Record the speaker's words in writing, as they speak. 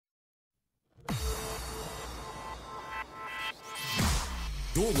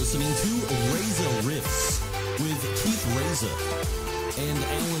You're listening to Reza Riffs with Keith Reza and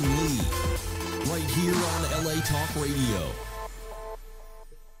Alan Lee, right here on LA Talk Radio.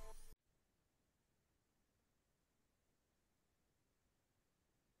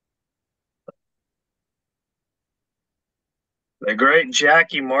 The great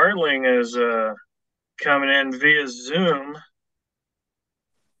Jackie Martling is coming in via Zoom.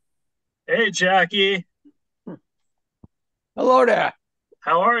 Hey, Jackie. Hello there.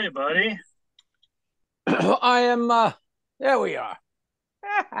 How are you, buddy? I am, there we are.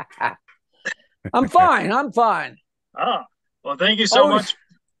 I'm fine. Oh, well, thank you so much.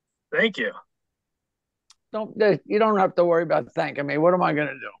 Thank you. You don't have to worry about thanking me. What am I going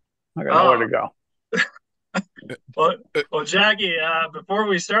to do? I got nowhere to go. well, Jackie, before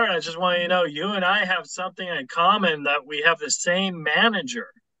we start, I just want you to know you and I have something in common, that we have the same manager.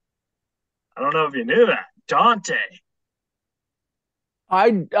 I don't know if you knew that. Dante.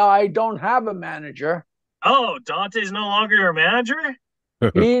 I don't have a manager. Oh, Dante's no longer your manager? I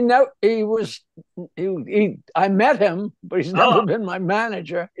met him, but he's never been my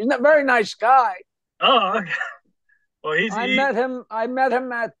manager. He's a very nice guy. Oh, okay. Well, I met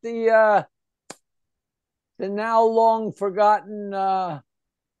him at the now long forgotten, what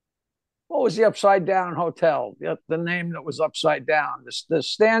was the Upside Down Hotel? The name that was upside down. The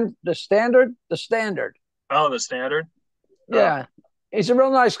Standard. Oh, the Standard. Yeah, he's a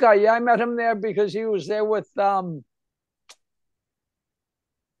real nice guy. Yeah, I met him there because he was there with Ron.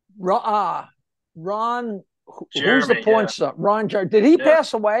 Who's the porn star? Ron. Did he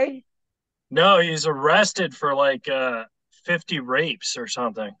pass away? No, he's arrested for like 50 rapes or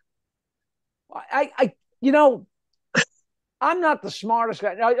something. I'm not the smartest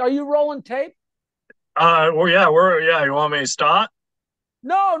guy. Are you rolling tape? Well, yeah. You want me to stop?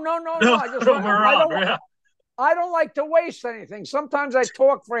 No. I don't like to waste anything. Sometimes I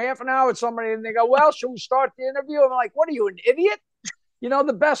talk for half an hour with somebody and they go, well, should we start the interview? I'm like, what are you, an idiot?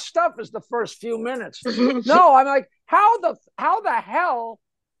 The best stuff is the first few minutes. No, I'm like, how the hell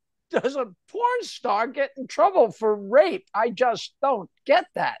does a porn star get in trouble for rape? I just don't get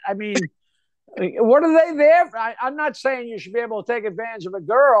that. I mean, what are they there for? I'm not saying you should be able to take advantage of a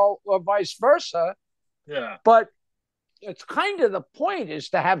girl or vice versa. Yeah. But it's kind of the point is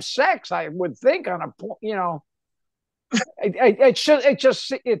to have sex, I would think, on a,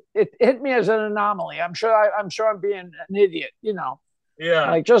 it hit me as an anomaly. I'm sure I'm being an idiot,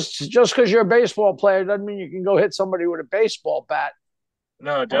 Yeah. Like just because you're a baseball player doesn't mean you can go hit somebody with a baseball bat.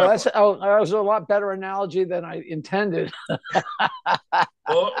 No, definitely. That was a lot better analogy than I intended.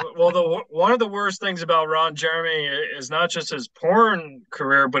 One of the worst things about Ron Jeremy is not just his porn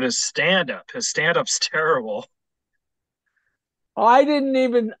career, but his stand-up. His stand-up's terrible. I didn't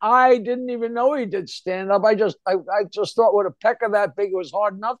even know he did stand up. I just thought with a pecker that big, it was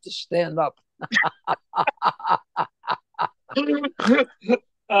hard enough to stand up. He's a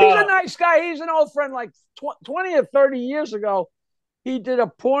nice guy. He's an old friend. Like 20 or 30 years ago, he did a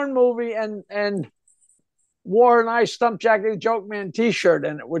porn movie and wore an I Stumped Jackie the Joke Man t-shirt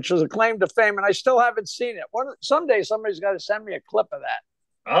in it, which was a claim to fame. And I still haven't seen it. Someday somebody's got to send me a clip of that.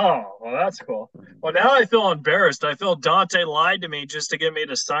 Oh, well, that's cool. Well, now I feel embarrassed. I feel Dante lied to me just to get me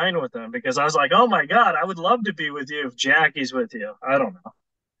to sign with him, because I was like, oh my God, I would love to be with you if Jackie's with you. I don't know.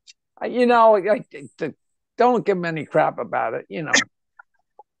 Don't give him any crap about it.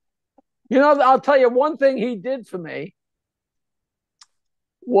 I'll tell you one thing he did for me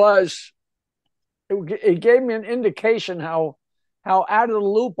was it gave me an indication how out of the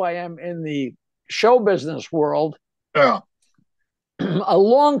loop I am in the show business world. Yeah. A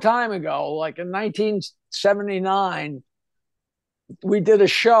long time ago, like in 1979, we did a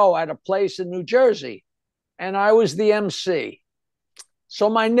show at a place in New Jersey, and I was the MC. So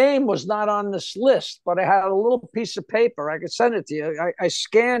my name was not on this list, but I had a little piece of paper. I could send it to you. I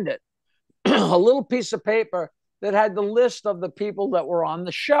scanned it, a little piece of paper that had the list of the people that were on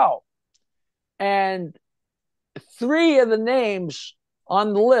the show. And 3 of the names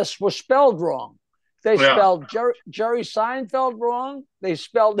on the list were spelled wrong. They spelled Jerry Seinfeld wrong. They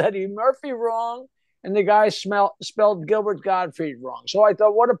spelled Eddie Murphy wrong. And the guy spelled Gilbert Gottfried wrong. So I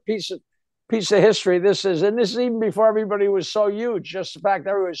thought, what a piece of history this is. And this is even before everybody was so huge, just the fact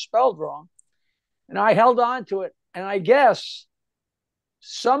that everybody was spelled wrong. And I held on to it. And I guess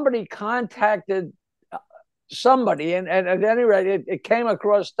somebody contacted somebody. And at any rate, it came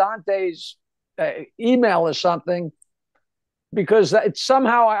across Dante's email or something, because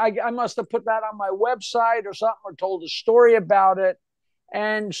somehow I must have put that on my website or something, or told a story about it.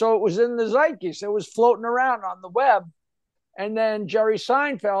 And so it was in the zeitgeist. It was floating around on the web. And then Jerry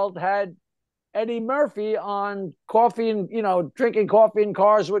Seinfeld had Eddie Murphy on coffee and, drinking coffee in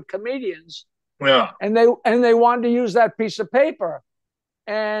cars with comedians. Yeah. And they wanted to use that piece of paper.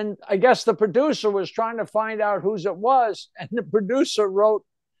 And I guess the producer was trying to find out whose it was. And the producer wrote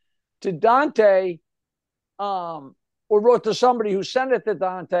to Dante, or wrote to somebody who sent it to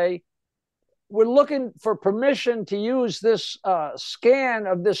Dante. We're looking for permission to use this scan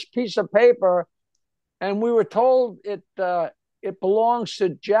of this piece of paper. And we were told it belongs to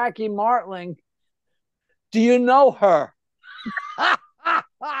Jackie Martling. Do you know her?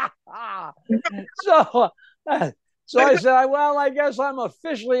 so I said, well, I guess I'm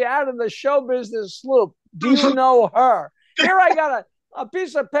officially out of the show business loop. Do you know her? Here I got a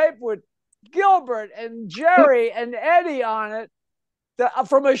piece of paper with Gilbert and Jerry and Eddie on it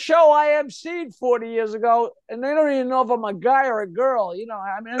from a show I emceed 40 years ago, and they don't even know if I'm a guy or a girl.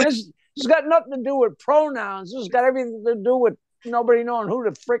 I mean, this has got nothing to do with pronouns. This has got everything to do with nobody knowing who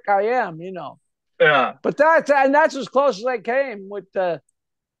the frick I am, Yeah. But that's as close as I came with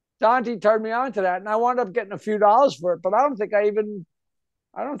Dante turned me on to that, and I wound up getting a few dollars for it. But I don't think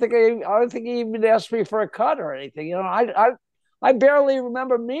he even asked me for a cut or anything. I barely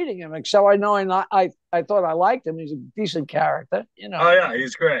remember meeting him, except I know I thought I liked him. He's a decent character, Oh yeah,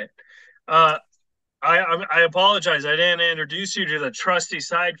 he's great. I apologize. I didn't introduce you to the trusty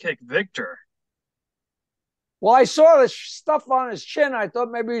sidekick, Victor. Well, I saw this stuff on his chin. I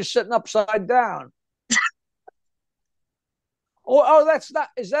thought maybe he was sitting upside down. Oh, that's not.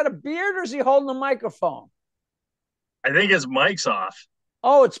 Is that a beard or is he holding the microphone? I think his mic's off.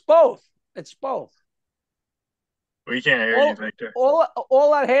 Oh, it's both. It's both. We can't hear you, Victor.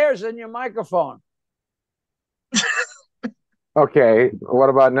 All that hair is in your microphone. Okay, what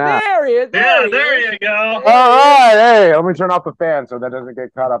about now? There you go. All right, hey, let me turn off the fan so that doesn't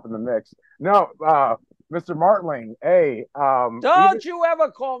get caught up in the mix. No, Mr. Martling, hey. Don't you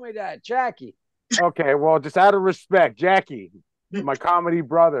ever call me that, Jackie. Okay, well, just out of respect, Jackie, my comedy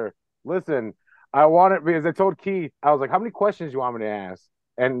brother. Listen, because I told Keith, I was like, how many questions do you want me to ask?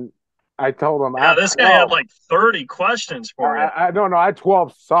 And I told him. Yeah, this guy had like 30 questions for you. I had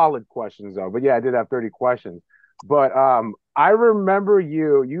 12 solid questions, though. But yeah, I did have 30 questions. But I remember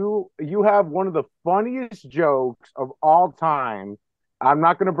you have one of the funniest jokes of all time. I'm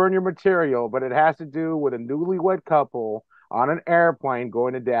not going to burn your material, but it has to do with a newlywed couple on an airplane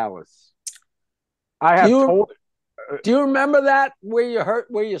going to Dallas. Do you remember that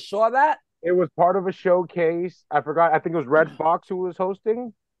where you saw that? It was part of a showcase. I forgot. I think it was Red Fox who was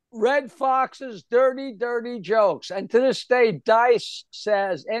hosting. Red Fox's Dirty, Dirty Jokes. And to this day,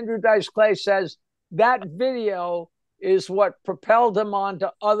 Andrew Dice Clay says that video is what propelled him on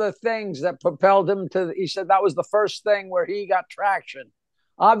to other things that propelled him he said that was the first thing where he got traction.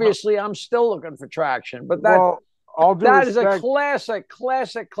 Obviously, I'm still looking for traction, but that is a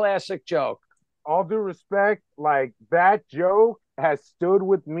classic joke. All due respect, like that joke has stood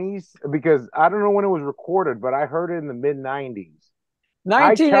with me because I don't know when it was recorded, but I heard it in the mid 90s.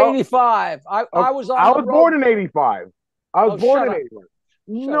 1985. I was born in 85. I was born in 85.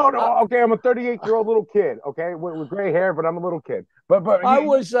 No. Okay, I'm a 38-year-old little kid. Okay, with gray hair, but I'm a little kid. But I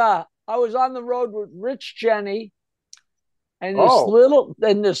was on the road with Rich Jenny, and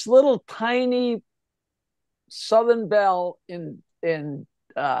this little tiny Southern Belle in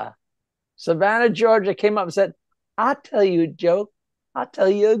Savannah, Georgia, came up and said, "I'll tell you a joke. I'll tell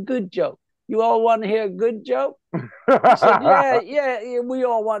you a good joke. You all want to hear a good joke?" I said, yeah, we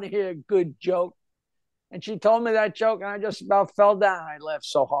all want to hear a good joke. And she told me that joke, and I just about fell down. I laughed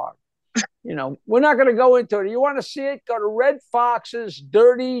so hard. We're not going to go into it. You want to see it? Go to Red Fox's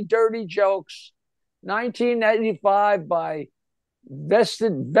Dirty, Dirty Jokes, 1985 by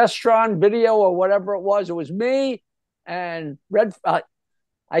Vestron Video or whatever it was. It was me and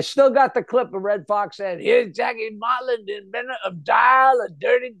I still got the clip of Red Fox saying, "Here's Jackie Martling, the inventor of dial a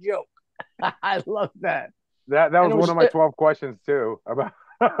dirty joke." I love that. That was one of my 12 questions too.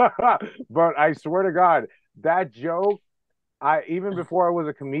 But I swear to God, that joke, even before I was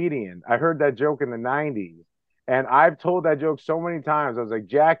a comedian, I heard that joke in the 90s. And I've told that joke so many times. I was like,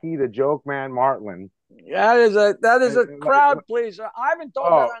 Jackie, the joke man, Martling. That is a crowd pleaser. I haven't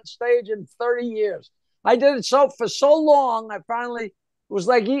told that on stage in 30 years. I did it for so long, I finally, it was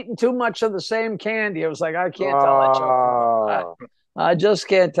like eating too much of the same candy. It was like, I can't tell that joke. I just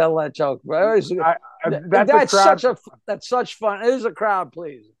can't tell that joke. That's such fun. It is a crowd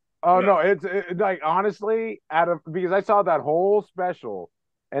pleaser. Oh no, it's like honestly, because I saw that whole special,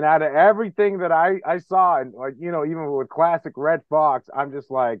 and out of everything that I saw, and like even with classic Red Fox, I'm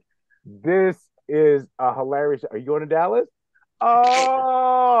just like, this is a hilarious. Are you going to Dallas?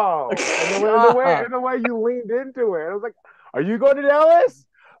 Oh, and the way you leaned into it, I was like, are you going to Dallas?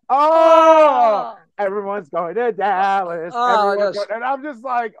 Oh, Everyone's going to Dallas. And I'm just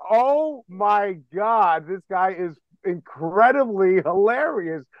like, oh my God, this guy is incredibly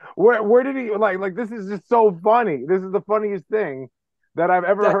hilarious. Where did he like this is just so funny. This is the funniest thing that I've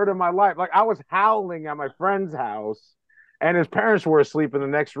ever heard in my life. Like I was howling at my friend's house and his parents were asleep in the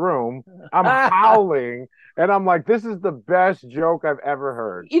next room. I'm howling and I'm like, this is the best joke I've ever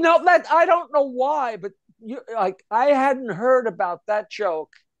heard. You know, that I don't know why, but I hadn't heard about that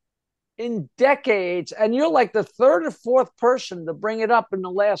joke in decades, and you're like the third or fourth person to bring it up in the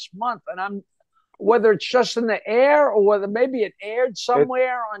last month. And I'm whether it's just in the air or whether maybe it aired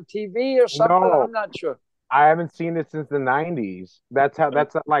somewhere on TV or something. No, I'm not sure. I haven't seen it since the 90s. That's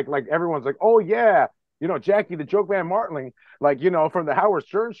like everyone's like, oh yeah, you know, Jackie the Joke Man Martling, like, you know, from the Howard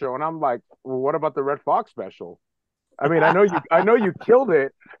Stern show. And I'm like, well, what about the Red Fox special? I mean, I know you killed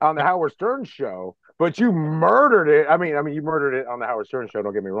it on the Howard Stern show, but you murdered it. I mean, you murdered it on the Howard Stern show.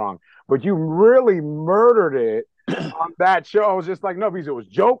 Don't get me wrong, but you really murdered it on that show. I was just like, no, because it was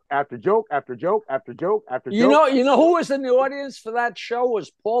joke after joke after joke after joke after joke. You know who was in the audience for that show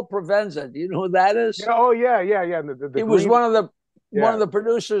was Paul Provenza. Do you know who that is? Yeah, oh yeah. He was one of the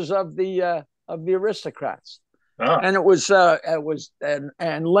producers of the Aristocrats, and it was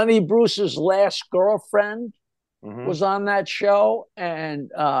and Lenny Bruce's last girlfriend was on that show, and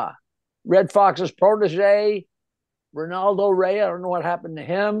Red Fox's protege, Ronaldo Ray. I don't know what happened to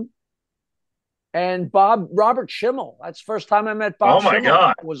him. And Robert Schimmel. That's the first time I met Bob. Oh my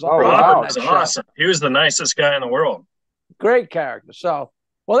God, Robert was awesome. He was the nicest guy in the world. Great character. So,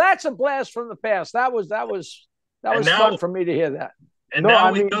 well, that's a blast from the past. That was fun for me to hear that. And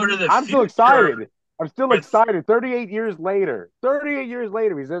now we go to the. I'm still excited. I'm still excited. 38 years later. 38 years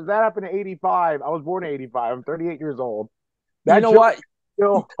later. Because that happened in 85. I was born in 85. I'm 38 years old. That you know what?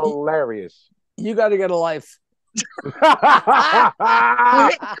 Still hilarious. You got to get a life. I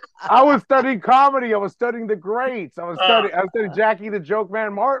was studying comedy. I was studying the greats. I was studying Jackie the Joke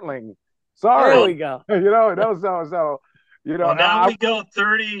Man Martling. Sorry. There we go. You know, so you know. Well, now we go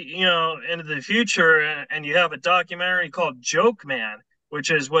 30, into the future, and you have a documentary called Joke Man,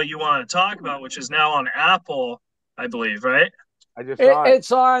 which is what you want to talk about, which is now on Apple, I believe, right? I just saw it.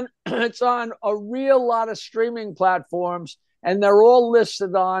 It's on a real lot of streaming platforms, and they're all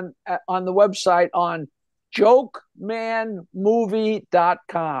listed on the website on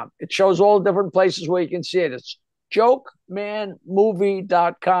jokemanmovie.com. It shows all different places where you can see it. It's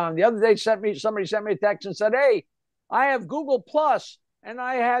jokemanmovie.com. The other day somebody sent me a text and said, hey, I have Google Plus and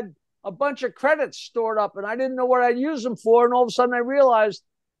I had a bunch of credits stored up and I didn't know what I'd use them for. And all of a sudden I realized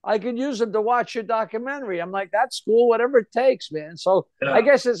I could use them to watch your documentary. I'm like, that's cool, whatever it takes, man. So I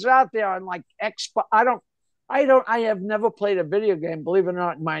guess it's out there on like Xbox. I have never played a video game, believe it or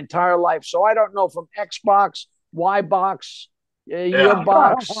not, in my entire life. So I don't know from Xbox, Y box, your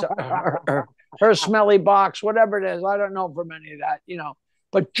box, her smelly box, whatever it is. I don't know from any of that,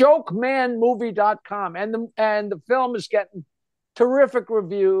 But jokemanmovie.com. And the film is getting terrific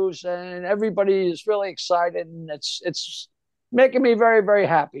reviews and everybody is really excited. And it's making me very, very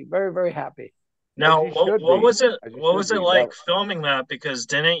happy. Very, very happy. Now, what was it like filming that? Because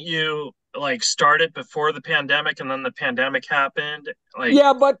didn't you start it before the pandemic and then the pandemic happened?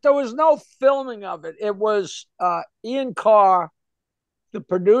 Yeah, but there was no filming of it. It was Ian Carr, the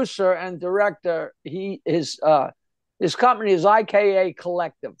producer and director. His company is IKA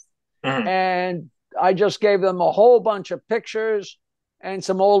Collective. And I just gave them a whole bunch of pictures and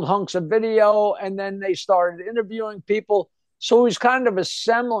some old hunks of video, and then they started interviewing people. So he was kind of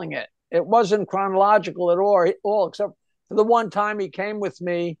assembling it. It wasn't chronological at all, except for the one time he came with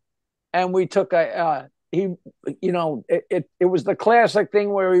me and we took it was the classic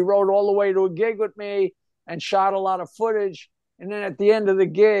thing where he rode all the way to a gig with me and shot a lot of footage. And then at the end of the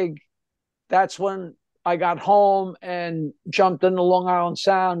gig, that's when I got home and jumped into Long Island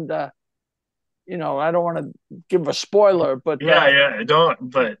Sound. I don't want to give a spoiler, but don't.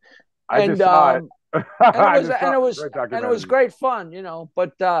 But I just saw it. and it was great fun,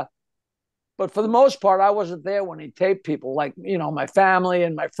 But for the most part, I wasn't there when he taped people, like, my family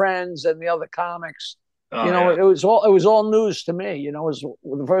and my friends and the other comics. It was all news to me. It was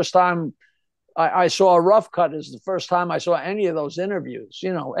the first time I saw a rough cut. Is the first time I saw any of those interviews.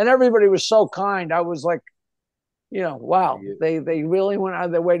 And everybody was so kind. I was like, wow, they really went out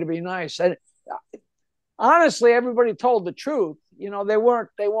of their way to be nice. And honestly, everybody told the truth. They weren't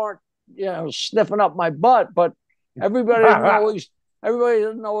sniffing up my butt, but everybody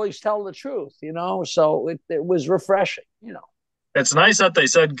didn't always tell the truth, so it was refreshing, It's nice that they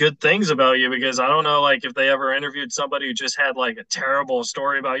said good things about you, because I don't know, if they ever interviewed somebody who just had a terrible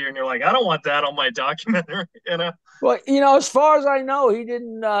story about you and you're like, I don't want that on my documentary, Well, as far as I know, he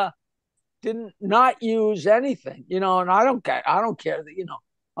didn't didn't not use anything, and I don't care that,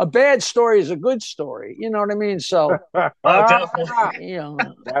 a bad story is a good story. You know what I mean? So, Definitely.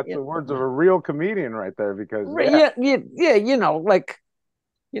 That's the words of a real comedian right there. Because don't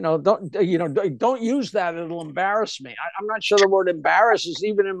use that. It'll embarrass me. I'm not sure the word embarrass is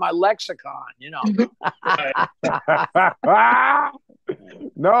even in my lexicon.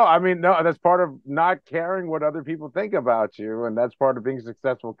 No, I mean, no, that's part of not caring what other people think about you, and that's part of being a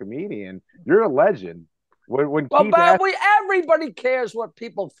successful comedian. You're a legend. When Well, Keith but everybody cares what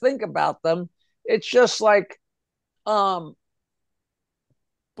people think about them. It's just like, but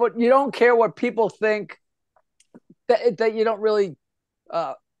you don't care what people think, that you don't really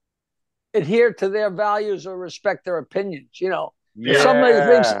adhere to their values or respect their opinions. If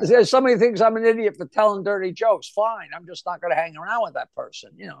somebody thinks I'm an idiot for telling dirty jokes, fine. I'm just not going to hang around with that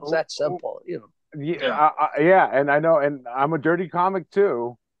person. It's that simple. Yeah, and I know, and I'm a dirty comic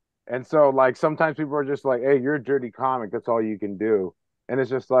too. And so, like, sometimes people are just like, hey, you're a dirty comic. That's all you can do. And it's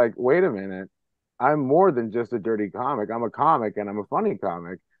just like, wait a minute. I'm more than just a dirty comic. I'm a comic and I'm a funny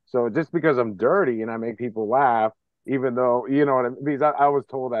comic. So just because I'm dirty and I make people laugh, even though, you know what I mean? Because I was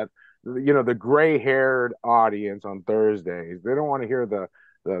told that, the gray-haired audience on Thursdays, they don't want to hear the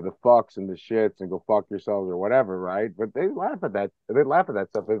fucks and the shits and go fuck yourselves or whatever, right? But they laugh at that. They laugh at that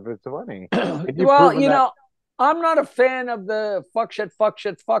stuff if it's funny. Well, I'm not a fan of the fuck shit.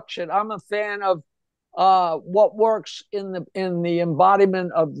 I'm a fan of what works in the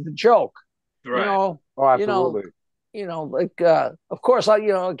embodiment of the joke. Right. Oh, absolutely. Of course,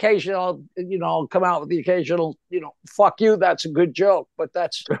 occasionally, I'll come out with the occasional, fuck you. That's a good joke, but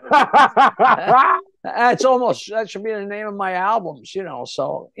that should be the name of my albums,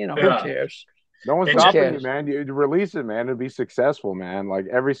 So, who cares? No one's stopping you, man. You release it, man, and be successful, man. Like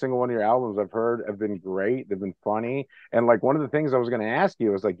every single one of your albums I've heard have been great. They've been funny. And like one of the things I was going to ask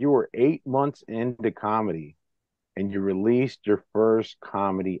you was like, you were 8 months into comedy and you released your first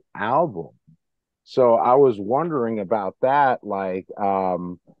comedy album. So I was wondering about that, like,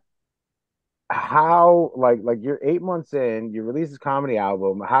 how, like you're 8 months in, you release this comedy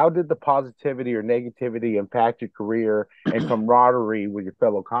album. How did the positivity or negativity impact your career and camaraderie with your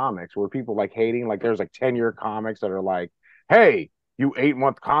fellow comics? Were people like hating? Like there's like 10-year comics that are like, hey, you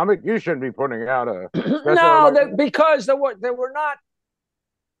 8-month comic, you shouldn't be putting out a special. No, because there were not.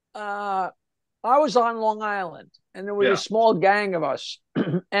 I was on Long Island, and there was a small gang of us,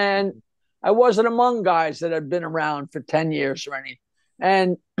 and I wasn't among guys that had been around for 10 years or any,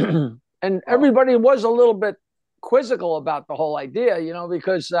 and everybody was a little bit quizzical about the whole idea,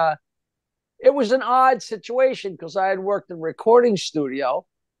 because it was an odd situation because I had worked in a recording studio,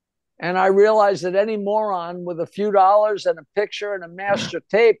 and I realized that any moron with a few dollars and a picture and a master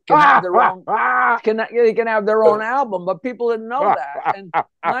tape can have their own can have their own album, but people didn't know that. And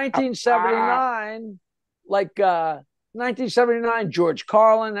 1979, 1979, George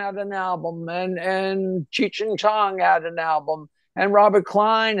Carlin had an album, and Cheech and Chong had an album, and Robert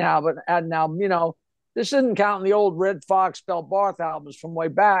Klein had an album. This didn't count the old Red Fox, Bell Barth albums from way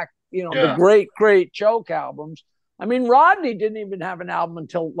back. The great joke albums. I mean, Rodney didn't even have an album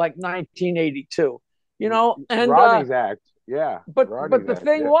until like 1982. And Rodney's act, yeah. But the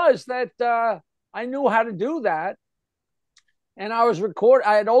thing was that I knew how to do that. And I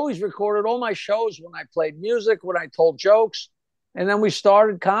had always recorded all my shows when I played music, when I told jokes. And then we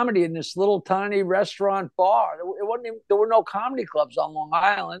started comedy in this little tiny restaurant bar. There were no comedy clubs on Long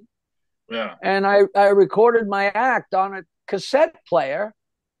Island. Yeah. And I recorded my act on a cassette player,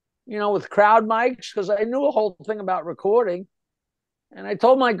 with crowd mics, because I knew a whole thing about recording. And I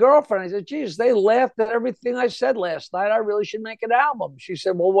told my girlfriend, I said, geez, they laughed at everything I said last night. I really should make an album. She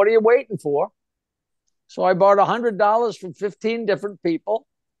said, well, what are you waiting for? So I borrowed $100 from 15 different people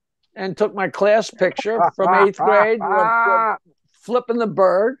and took my class picture from 8th grade, flipping the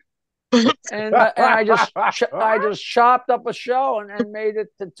bird. And I just chopped up a show and made it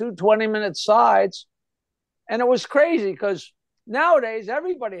to 2 20-minute sides. And it was crazy because nowadays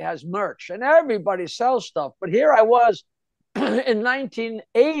everybody has merch and everybody sells stuff. But here I was in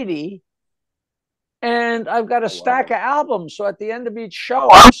 1980, and I've got a stack of albums. So at the end of each show,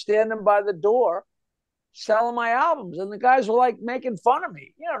 I'm standing by the door selling my albums, and the guys were like making fun of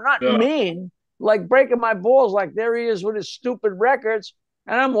me, not mean, like breaking my balls, like there he is with his stupid records,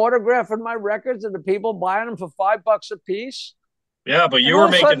 and I'm autographing my records and the people buying them for $5 a piece. Yeah, but you were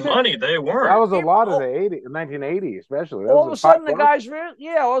making money. They weren't. That was a lot of the 1980, especially. All of a sudden, the guys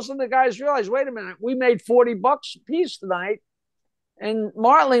realized, wait a minute, we made $40 a piece tonight, and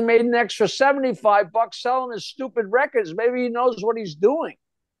Martling made an extra $75 selling his stupid records. Maybe he knows what he's doing.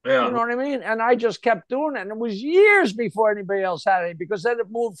 Yeah. You know what I mean? And I just kept doing it. And it was years before anybody else had any, because then it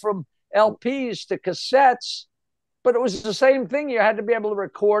moved from LPs to cassettes, but it was the same thing. You had to be able to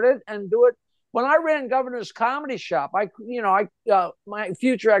record it and do it. When I ran Governor's Comedy Shop, my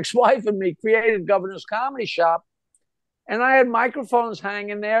future ex-wife and me created Governor's Comedy Shop, and I had microphones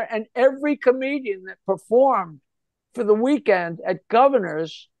hanging there, and every comedian that performed for the weekend at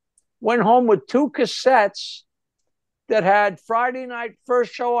Governor's went home with 2 cassettes that had Friday night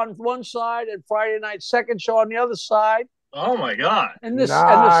first show on one side and Friday night second show on the other side. Oh my God. And and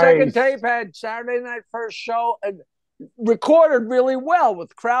the second tape had Saturday night first show and recorded really well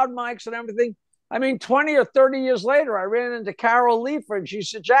with crowd mics and everything. I mean, 20 or 30 years later, I ran into Carol Leifer and she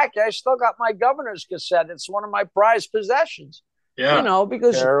said, Jackie, I still got my Governor's cassette. It's one of my prized possessions. Yeah. You know,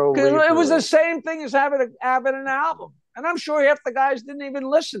 because it was the same thing as having an album. And I'm sure half the guys didn't even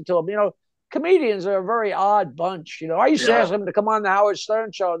listen to them. You know, comedians are a very odd bunch. You know, I used to ask them to come on the Howard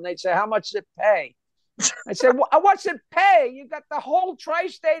Stern show and they'd say, how much does it pay? I said, what's it pay? You got the whole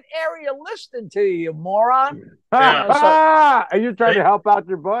tri-state area listening to you moron. Yeah. And you're trying to help out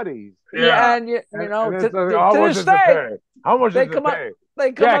your buddies. Yeah, and you know, to this day, how much does it pay?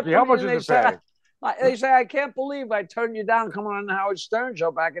 They come Jackie, up how much and does it pay? they say, I can't believe I turned you down coming on the Howard Stern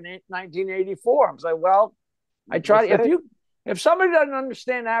show back in 1984. I'm like, well, I tried. If somebody doesn't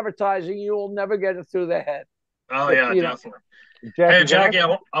understand advertising, you will never get it through their head. Oh yeah, definitely. Hey Jackie,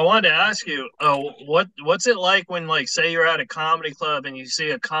 I wanted to ask you, what's it like when, like, say you're at a comedy club and you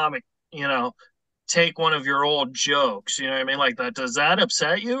see a comic, you know, take one of your old jokes, you know what I mean, like that? Does that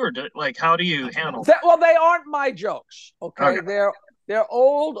upset you, or how do you handle that? Well, they aren't my jokes. Okay. They're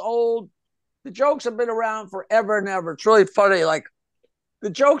old. The jokes have been around forever and ever. It's really funny. Like, the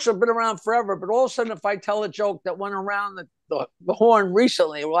jokes have been around forever, but all of a sudden, if I tell a joke that went around the horn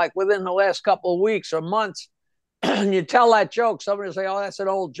recently, like within the last couple of weeks or months, and you tell that joke, somebody will say, oh, that's an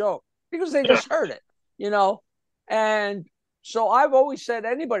old joke, because they just heard it, you know? And so I've always said,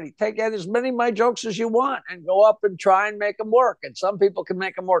 anybody, take as many of my jokes as you want and go up and try and make them work. And some people can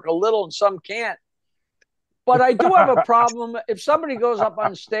make them work a little and some can't. But I do have a problem if somebody goes up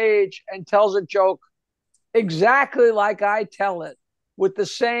on stage and tells a joke exactly like I tell it, with the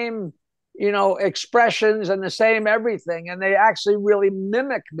same, you know, expressions and the same everything, and they actually really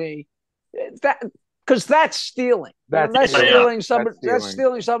mimic me, because that's stealing. That's stealing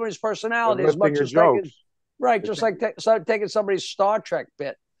somebody's personality as much as taking, right, just like taking somebody's Star Trek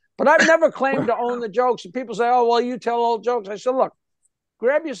bit. But I've never claimed to own the jokes. And people say, oh, well, you tell old jokes. I said, look,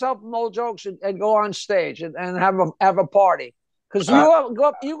 grab yourself some old jokes and go on stage and have a party. Because you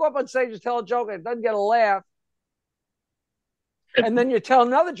go up on stage and tell a joke and it doesn't get a laugh, and then you tell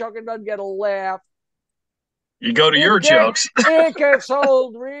another joke and doesn't get a laugh, you go to your jokes. It gets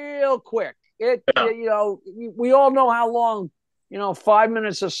old real quick. You know, we all know how long, you know, 5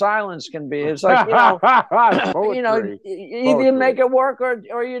 minutes of silence can be. It's like, you know, either you make it work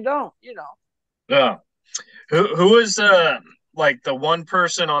or you don't, you know. Yeah. Who is like the one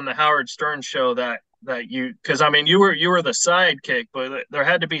person on the Howard Stern show that you, because I mean you were the sidekick, but there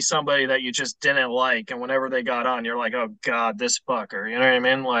had to be somebody that you just didn't like, and whenever they got on, you're like, oh God, this fucker, you know what I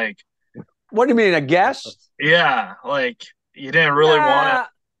mean? Like, what do you mean, a guest? Yeah, like you didn't really want it.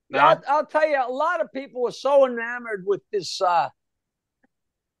 I'll tell you, a lot of people were so enamored with this. I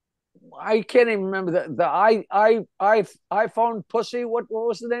can't even remember the iPhone Pussy. What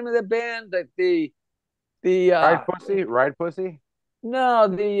was the name of the band? The Ride Pussy. No,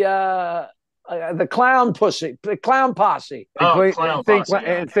 the Clown Pussy, the Clown Posse. Clown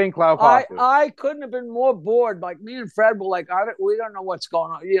Posse. Clown Posse. I couldn't have been more bored. Like, me and Fred were like, we don't know what's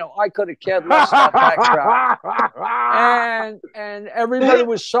going on. You know, I could have cared less about that crowd. And everybody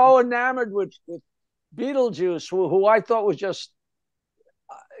was so enamored with Beetlejuice, who I thought was just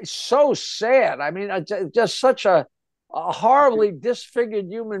so sad. I mean, just such a horribly disfigured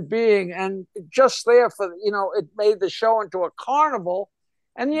human being, and just there for, you know, it made the show into a carnival.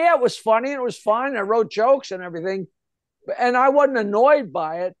 And yeah, it was funny and it was fine. I wrote jokes and everything, and I wasn't annoyed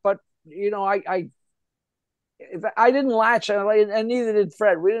by it. But, you know, I didn't latch on, and neither did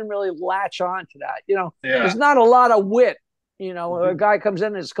Fred. We didn't really latch on to that. You know, There's not a lot of wit. You know, a guy comes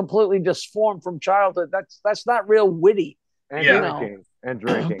in and is completely disformed from childhood. That's not real witty. And drinking. And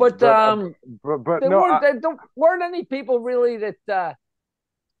drinking. But there weren't any people really that.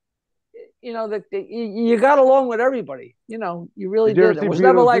 You know, that you got along with everybody. You know, you really did. It was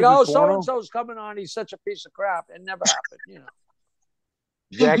never like, oh, so-and-so's coming on, he's such a piece of crap. It never happened, you know.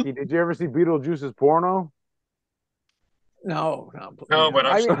 Jackie, did you ever see Beetlejuice's porno? No, but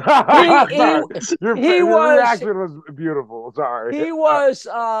your reaction was beautiful. Sorry.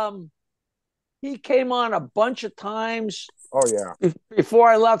 He came on a bunch of times. Oh, yeah. Before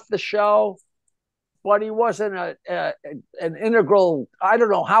I left the show. but he wasn't an integral. I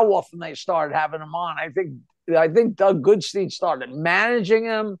don't know how often they started having him on. I think Doug Goodstein started managing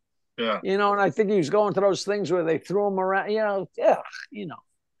him. Yeah. You know, and I think he was going through those things where they threw him around. You know, you know.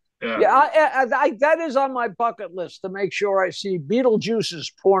 Yeah. Yeah, that is on my bucket list to make sure I see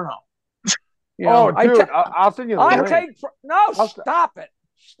Beetlejuice's porno. You know, oh, dude, I'll send you the link. Stop it.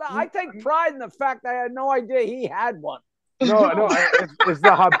 Stop. I take pride in the fact that I had no idea he had one. No,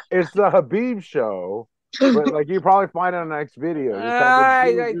 it's the Habib show. But like you probably find it on the next video.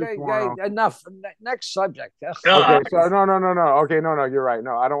 Enough. Next subject. Okay, so no. Okay, no. You're right.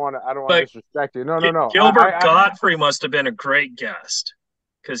 No, I don't want to disrespect you. No. Gilbert Gottfried must have been a great guest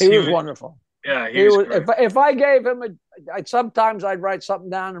because he was wonderful. Yeah, he was great. If I gave him sometimes I'd write something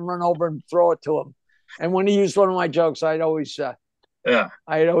down and run over and throw it to him, and when he used one of my jokes, I'd always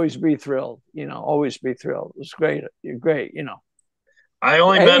be thrilled. You know, always be thrilled. It was great. You're great. You know, I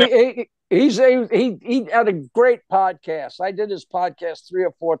only met him. He had a great podcast. I did his podcast 3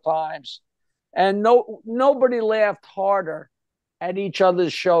 or 4 times, and nobody laughed harder at each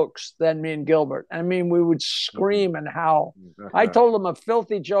other's jokes than me and Gilbert. I mean, we would scream and howl. I told him a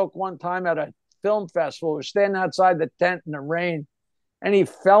filthy joke one time at a film festival. We were standing outside the tent in the rain, and he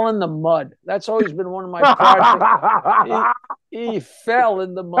fell in the mud. That's always been one of my pride. He fell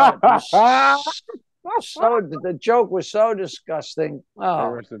in the mud. So the joke was so disgusting. Oh,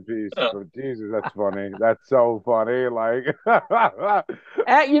 rest in peace. Oh, Jesus, that's funny. That's so funny. Like,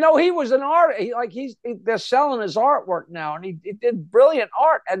 and, you know, he was an artist. They're selling his artwork now, and he did brilliant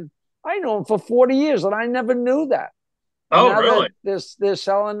art. And I know him for 40 years, and I never knew that. Oh, really? They're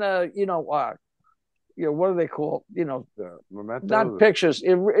selling what do they call? You know, not pictures.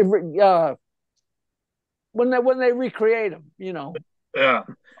 When they recreate them, you know. Yeah.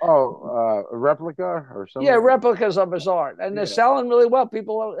 Oh, a replica or something? Yeah, replicas of his art. And they're selling really well.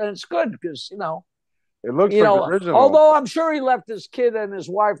 And it's good because, you know. It looks like original. Although I'm sure he left his kids and his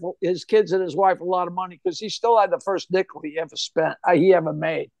kids and his wife a lot of money because he still had the first nickel he ever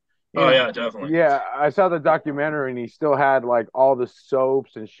made. Yeah, definitely. Yeah, I saw the documentary and he still had like all the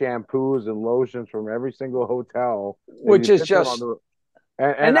soaps and shampoos and lotions from every single hotel. Which is just...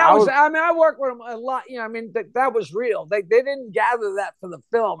 And that was I mean, I worked with him a lot. You know, I mean, that was real. They didn't gather that for the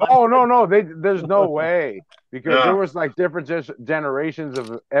film. Oh, no. There's no way. Because there was like different generations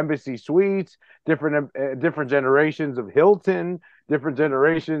of Embassy Suites, different generations of Hilton, different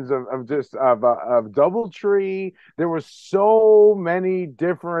generations of Doubletree. There were so many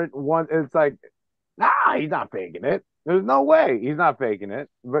different ones. It's like, he's not faking it. There's no way he's not faking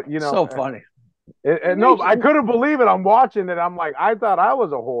it. But, you know. So funny. No, I couldn't believe it. I'm watching it. I'm like, I thought I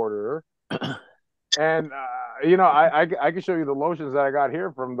was a hoarder. And, I can show you the lotions that I got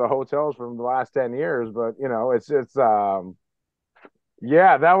here from the hotels from the last 10 years. But, you know,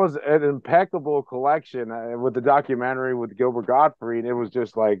 that was an impeccable collection with the documentary with Gilbert Gottfried. It was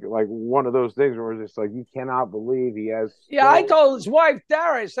just like one of those things where it's just like, you cannot believe he has. Yeah, I told his wife,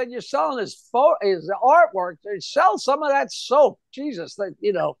 Dara, I said, you're selling his artwork. Sell some of that soap. Jesus,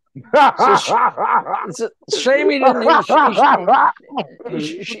 you know. It's a shame he didn't.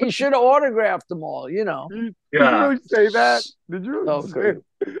 He should have autographed them all, you know. Did you really say that? Did you really say it?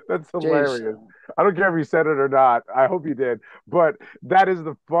 That's hilarious. Jeez. I don't care if you said it or not. I hope you did. But that is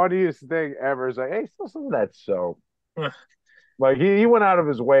the funniest thing ever. It's like, hey, sell some of that soap. Like he went out of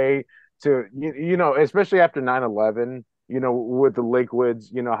his way to, you know, especially after 9/11, you know, with the liquids,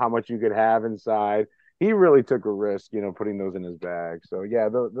 you know, how much you could have inside. He really took a risk, you know, putting those in his bag. So, yeah,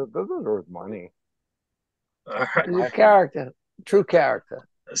 those are worth money. Right. True character.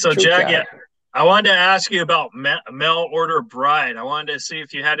 So, Jackie, I wanted to ask you about Mail Order Bride. I wanted to see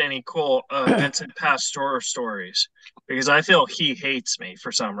if you had any cool Vincent Pastore stories because I feel he hates me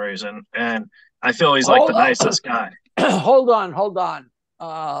for some reason. And I feel he's like the nicest guy. Hold on.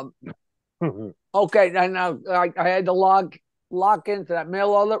 Okay, now I had to lock into that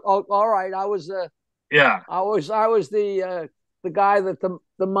mail order. Oh, all right, I was I was the guy that the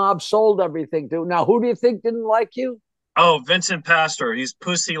mob sold everything to. Now, who do you think didn't like you? Oh, Vincent Pastore. He's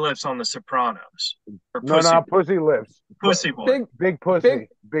Pussy Lips on The Sopranos. No, Pussy Lips. Pussy boy. Big pussy.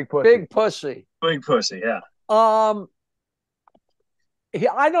 Big pussy. Big pussy. Big pussy. Yeah. I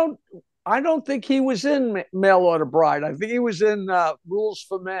don't think he was in Mail Order Bride. I think he was in Rules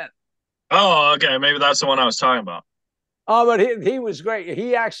for Men. Oh, okay. Maybe that's the one I was talking about. Oh, but he was great.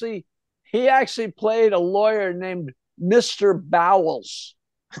 He actually played a lawyer named Mr. Bowles.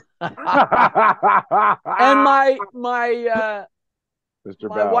 And my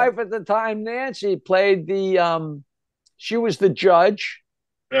wife at the time, Nancy, played she was the judge.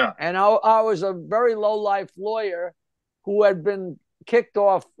 Yeah. And I was a very low life lawyer who had been kicked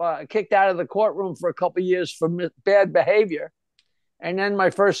out of the courtroom for a couple of years for bad behavior. And then my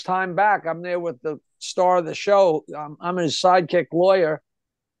first time back, I'm there with the star of the show. I'm his sidekick lawyer.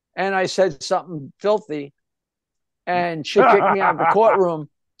 And I said something filthy, and she kicked me out of the courtroom.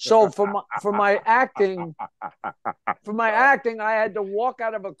 So for my acting, I had to walk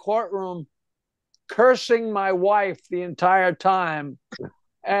out of a courtroom cursing my wife the entire time.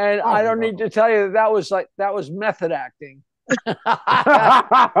 And I don't need to tell you that was method acting.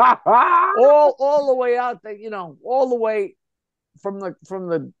 all the way out there, all the way from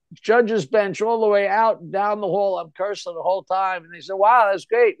the judge's bench all the way out and down the hall. I'm cursing the whole time. And they said, wow, that's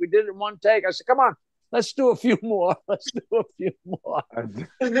great. We did it in one take. I said, come on, let's do a few more. Let's do a few more.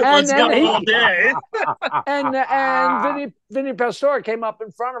 Let's go all day. And Vinny Pastore came up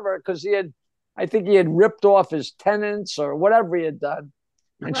in front of her because I think he had ripped off his tenants or whatever he had done.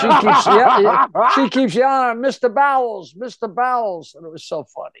 And she keeps yelling, Mr. Bowles, Mr. Bowles. And it was so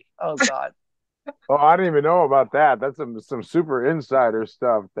funny. Oh, God. Oh, I didn't even know about that. That's some super insider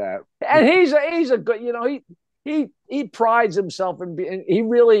stuff. And he's a good, he prides himself in being. He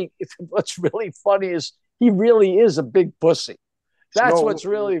really. What's really funny is he really is a big pussy. That's what's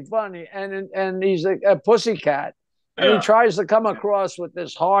really funny. And he's a pussycat, and he tries to come across with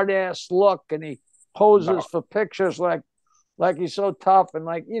this hard ass look, and he poses for pictures like he's so tough, and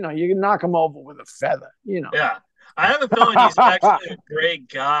you can knock him over with a feather. Yeah. I have a feeling he's actually a great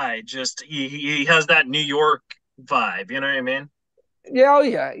guy. Just he has that New York vibe. You know what I mean? Yeah, oh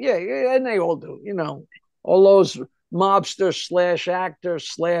yeah, and they all do. All those mobster / actor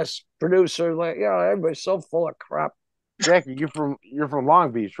 / producer, everybody's so full of crap. Jackie, you're from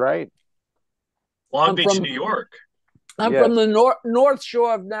Long Beach, right? Long Beach, New York. I'm from the North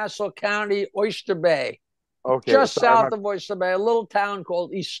Shore of Nassau County, Oyster Bay. Okay, just south of Oyster Bay, a little town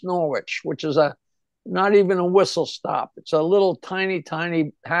called East Norwich, which is not even a whistle stop. It's a little tiny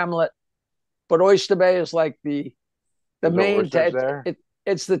hamlet, but Oyster Bay is like the main.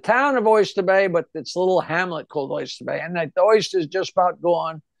 It's the town of Oyster Bay, but it's a little hamlet called Oyster Bay, and the oysters just about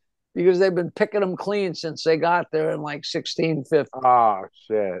gone because they've been picking them clean since they got there in 1650. Oh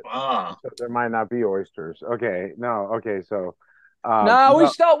shit! Wow. So there might not be oysters. Okay, no. Okay, so no,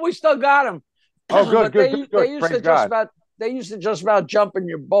 we still got them. Oh, good. They used to just about jump in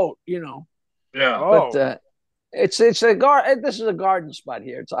your boat, Yeah. But it's a garden. This is a garden spot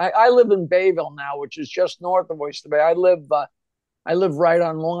here. I live in Bayville now, which is just north of Oyster Bay. I live right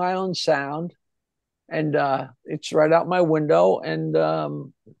on Long Island Sound, and it's right out my window. And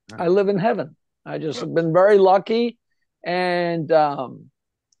I live in heaven. I just have been very lucky, and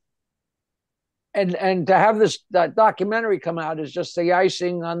to have this documentary come out is just the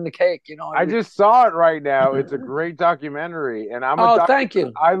icing on the cake, I just saw it right now. It's a great documentary, and thank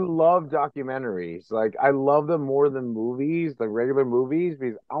you. I love documentaries. I love them more than movies, like regular movies,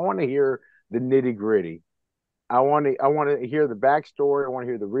 because I want to hear the nitty gritty. I want to hear the backstory. I want to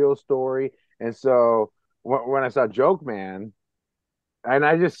hear the real story. And so when I saw Joke Man, and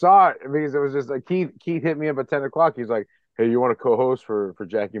I just saw it because it was just like Keith hit me up at 10 o'clock. He's like, hey, you want to co-host for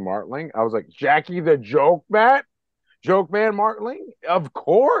Jackie Martling? I was like, Jackie the Joke Man Martling? Of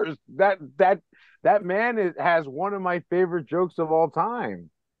course. That man has one of my favorite jokes of all time.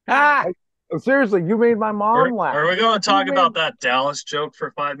 Seriously, you made my mom laugh. Are we going to talk about that Dallas joke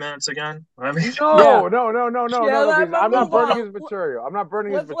for 5 minutes again? I mean, no. I'm not burning his material.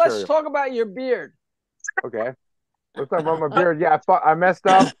 Let's talk about your beard. Okay. Let's talk about my beard. Yeah, I messed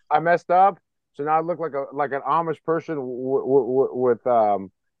up. So now I look like an Amish person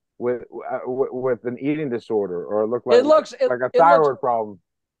with an eating disorder, or like a thyroid problem.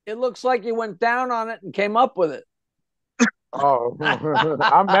 It looks like you went down on it and came up with it. Oh,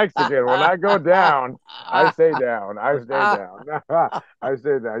 I'm Mexican. When I go down, I stay down. I stay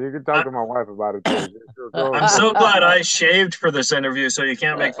down. You can talk to my wife about it too. I'm so glad I shaved for this interview, so you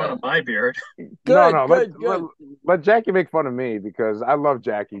can't make fun of my beard. Good. Let Jackie make fun of me because I love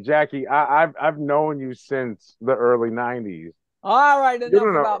Jackie. Jackie, I've known you since the early '90s. All right, enough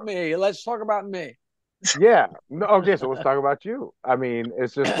about me. Let's talk about me. Yeah. No, okay, so let's talk about you. I mean,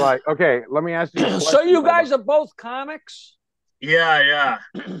 it's just like, okay, let me ask you. So you guys are both comics? Yeah.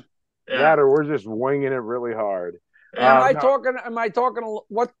 That or we're just winging it really hard. Am I talking?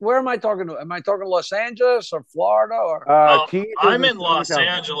 Where am I talking to? Am I talking Los Angeles or Florida or? I'm in Los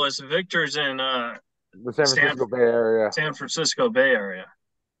Angeles. Victor's in the San Francisco Bay Area. San Francisco Bay Area.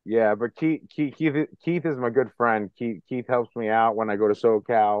 Yeah, but Keith is my good friend. Keith helps me out when I go to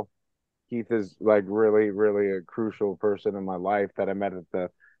SoCal. Keith is like really, really a crucial person in my life that I met at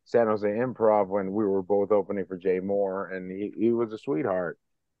the San Jose Improv when we were both opening for Jay Moore, and he was a sweetheart.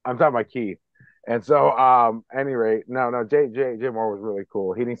 I'm talking about Keith. And so, any rate, no, Jay Moore was really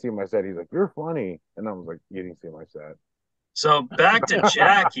cool. He didn't see my set. He's like, "You're funny," and I was like, "You didn't see my set." So back to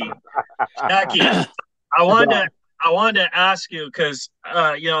Jackie. Jackie, I wanted to ask you because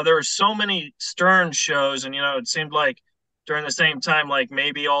there were so many Stern shows, and it seemed like during the same time, like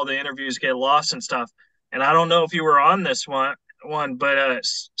maybe all the interviews get lost and stuff. And I don't know if you were on this one, but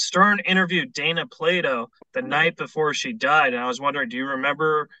Stern interviewed Dana Plato the night before she died, and I was wondering, do you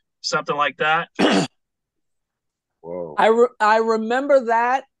remember something like that? Whoa. I remember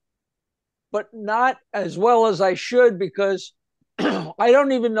that, but not as well as I should because I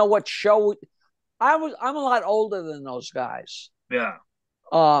don't even know what show. I'm a lot older than those guys. Yeah.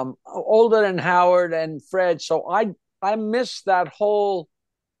 Older than Howard and Fred. So I missed that whole.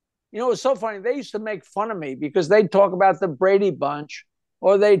 It was so funny. They used to make fun of me because they'd talk about the Brady Bunch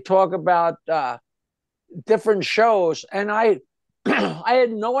or they'd talk about different shows, and I I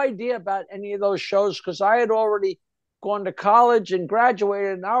had no idea about any of those shows because I had already gone to college and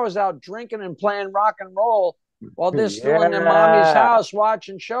graduated, and I was out drinking and playing rock and roll while they're still in their mommy's house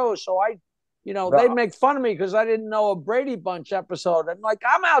watching shows. So they'd make fun of me because I didn't know a Brady Bunch episode. I'm like,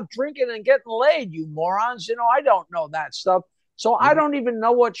 I'm out drinking and getting laid, you morons. I don't know that stuff. So I don't even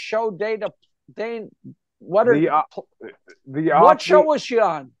know what show what show was she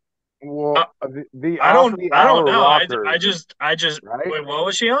on? Well, I don't know. I just right? Wait, what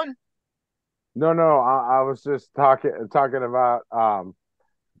was she on? No, I was just talking about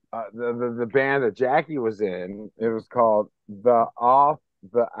the band that Jackie was in. It was called the Off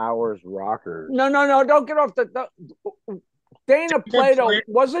the Hours Rockers. No, don't get off the Dana Plato.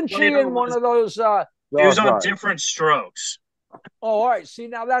 Wasn't she in one of those? She was on Different Strokes. Oh, all right. See,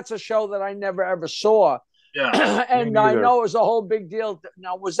 now that's a show that I never ever saw. Yeah, and I know it was a whole big deal.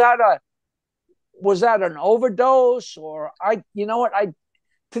 Now, was that an overdose or to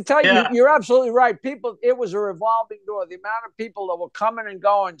tell you, you're absolutely right. It was a revolving door. The amount of people that were coming and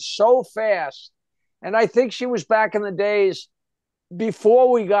going so fast. And I think she was back in the days before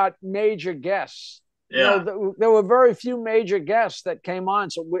we got major guests. Yeah. There were very few major guests that came on.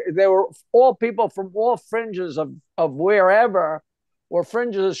 So they were all people from all fringes of wherever or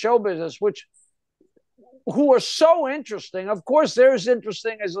fringes of show business, who are so interesting. Of course, they're as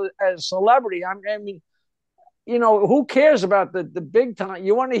interesting as a celebrity. I mean, who cares about the big time?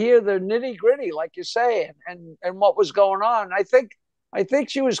 You want to hear the nitty gritty, like you say, and what was going on. I think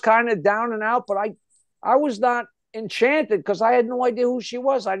she was kind of down and out, but I was not enchanted because I had no idea who she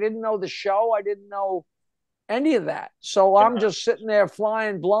was. I didn't know the show. I didn't know any of that. So I'm just sitting there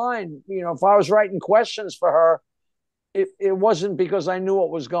flying blind. If I was writing questions for her, it wasn't because I knew what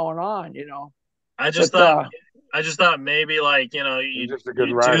was going on. I just thought maybe like you do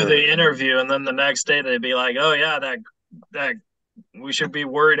the interview and then the next day they'd be like, oh yeah, that we should be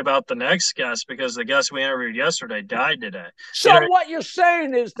worried about the next guest because the guest we interviewed yesterday died today. So what you're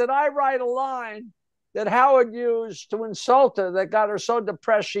saying is that I write a line that Howard used to insult her that got her so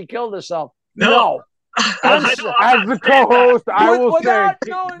depressed she killed herself. No. As the co-host, I will say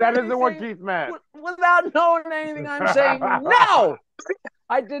that isn't what Keith meant. Without knowing anything, I'm saying no.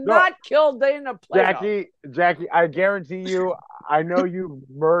 I did not kill Dana Plato. Jackie, I guarantee you, I know you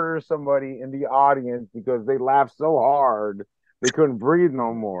murdered somebody in the audience because they laughed so hard they couldn't breathe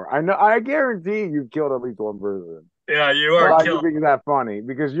no more. I guarantee you killed at least one person. Yeah, you are. Why you being that funny?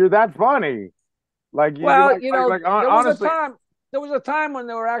 Because you're that funny. Like, honestly, there was a time when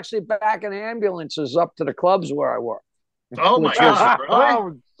they were actually backing ambulances up to the clubs where I worked. Oh my God! Really?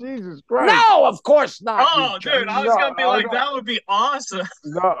 Oh, Jesus Christ! No, of course not. Oh, dude, I was gonna be like, that would be awesome.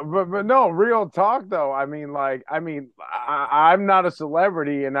 No, but no, real talk though. I'm not a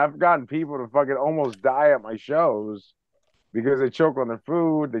celebrity, and I've gotten people to fucking almost die at my shows because they choke on their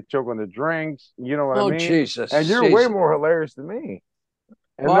food, they choke on their drinks. You know what I mean? Jesus! And you're way more hilarious than me.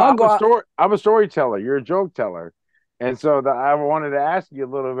 And I'm a storyteller. You're a joke teller. And so I wanted to ask you a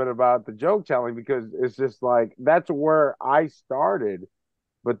little bit about the joke telling because it's just like that's where I started,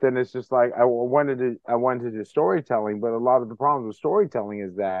 but then it's just like I went into storytelling. But a lot of the problems with storytelling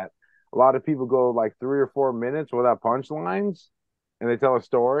is that a lot of people go like 3 or 4 minutes without punchlines, and they tell a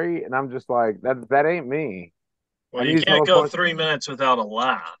story, and I'm just like that ain't me. Well, you can't go 3 minutes without a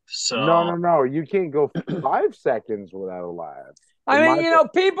laugh. So no, you can't go 5 seconds without a laugh. I mean,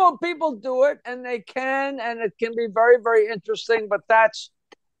 people do it and they can, and it can be very, very interesting, but that's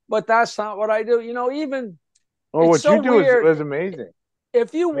not what I do. What you do is amazing.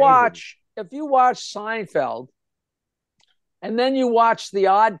 If you watch Seinfeld and then you watch The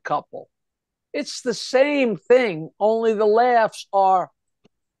Odd Couple, it's the same thing, only the laughs are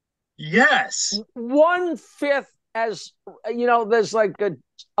 1/5 as you know, there's like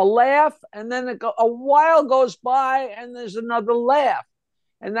a laugh, and then a while goes by, and there's another laugh,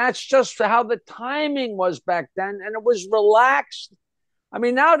 and that's just how the timing was back then, and it was relaxed. I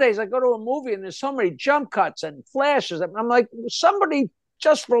mean, nowadays I go to a movie and there's so many jump cuts and flashes. I'm like, somebody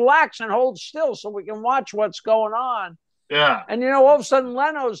just relax and hold still so we can watch what's going on. Yeah. And, you know, all of a sudden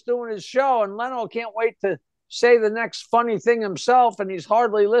Leno's doing his show and Leno can't wait to say the next funny thing himself. And he's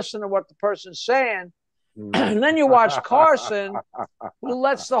hardly listening to what the person's saying. And then you watch Carson, who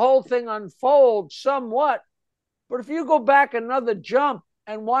lets the whole thing unfold somewhat. But if you go back another jump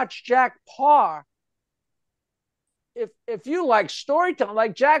and watch Jack Parr, if you like storytelling,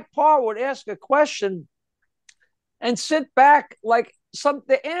 like Jack Parr would ask a question and sit back, like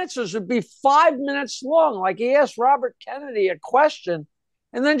the answers would be 5 minutes long. Like he asked Robert Kennedy a question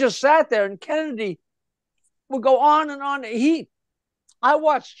and then just sat there, and Kennedy would go on and on. I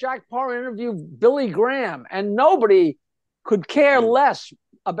watched Jack Parr interview Billy Graham, and nobody could care less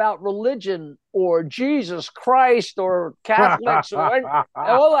about religion or Jesus Christ or Catholics or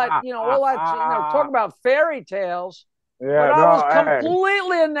all that, talk about fairy tales. Yeah, but I was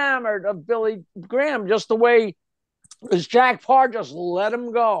completely enamored of Billy Graham, just the way as Jack Parr just let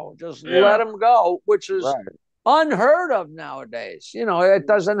him go, let him go, which is unheard of nowadays. You know, it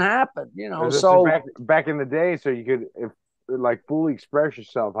doesn't happen, you know. So back in the day, so you could like fully express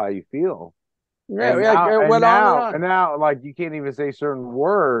yourself how you feel. Yeah, and now, like, you can't even say certain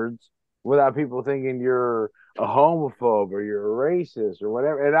words without people thinking you're a homophobe or you're a racist or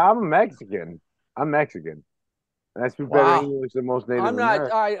whatever. And I'm Mexican. And I speak better English than most Native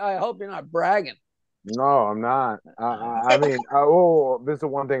Americans. I hope you're not bragging. No, I'm not. I mean, this is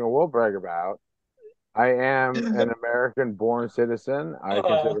one thing I will brag about. I am an American-born citizen. I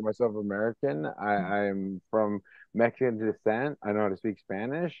consider myself American. I am from Mexican descent. I know how to speak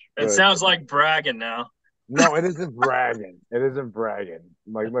Spanish. It sounds like bragging now. No, it isn't bragging. It isn't bragging.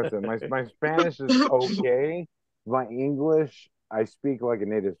 Like, listen, my Spanish is okay. My English, I speak like a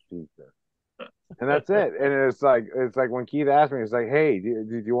native speaker, and that's it. And it's like when Keith asked me, it's like, hey,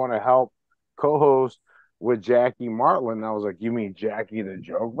 did you want to help co-host with Jackie Martling? And I was like, you mean Jackie the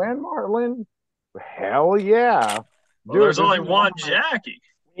Joke Man Martling? Hell yeah. Well, dude, there's only one Jackie.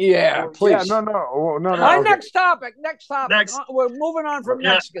 Yeah, please. Yeah, no. Okay. Next topic. We're moving on from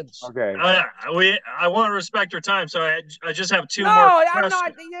Mexicans. Okay. I want to respect your time, so I just have two more questions. I'm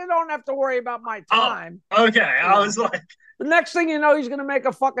not. You don't have to worry about my time. Okay. I was like, the next thing you know, he's gonna make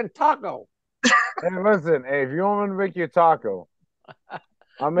a fucking taco. Hey, listen. Hey, if you want me to make you a taco,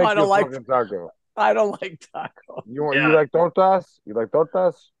 I'll make you a fucking taco. I don't like taco. You like tortas? You like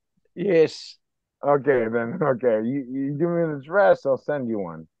tortas? Yes. Okay, then. Okay, you give me the address, I'll send you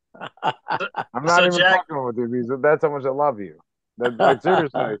one. I'm not even talking with you because that's how much I love you. Like,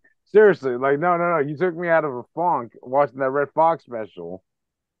 seriously, like no. You took me out of a funk watching that Red Fox special.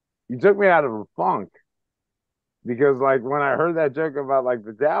 You took me out of a funk because, like, when I heard that joke about like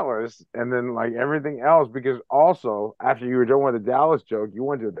the Dallas and then like everything else, because also after you were done with the Dallas joke, you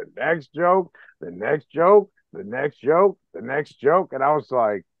went to the next joke, the next joke, the next joke, the next joke, and I was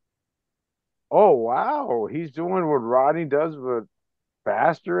like, oh wow, he's doing what Rodney does, but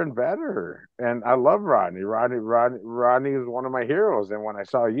faster and better. And I love Rodney. Rodney is one of my heroes. And when I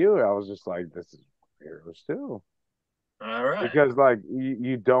saw you, I was just like, this is heroes too. All right. Because like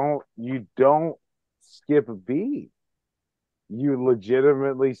you don't skip a beat. You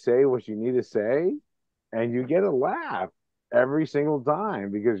legitimately say what you need to say, and you get a laugh every single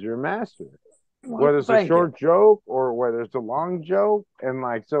time because you're a master. Whether it's a short joke or whether it's a long joke, and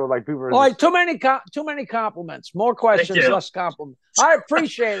like so, like people are too many compliments. More questions, less compliments. I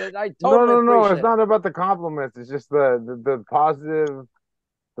appreciate it. I totally no. It's not about the compliments. It's just the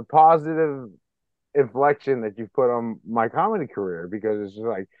positive inflection that you put on my comedy career, because it's just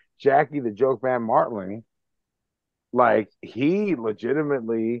like Jackie the Joke Man Martling, like he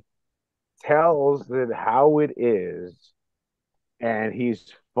legitimately tells it how it is, and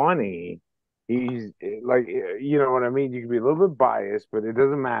he's funny. He's like, you know what I mean? You can be a little bit biased, but it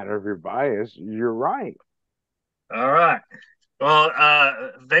doesn't matter if you're biased. You're right. All right. Well,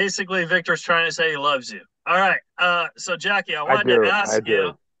 basically, Victor's trying to say he loves you. All right. So, Jackie, I wanted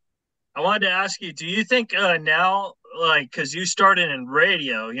to ask you, do you think now, like, because you started in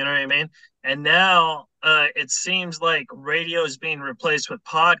radio, you know what I mean? And now it seems like radio is being replaced with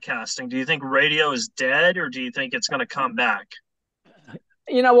podcasting. Do you think radio is dead, or do you think it's going to come back?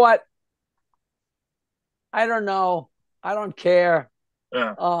 You know what? I don't know. I don't care.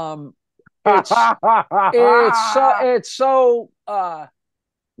 Yeah.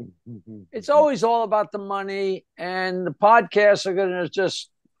 It's always all about the money, and the podcasts are going to just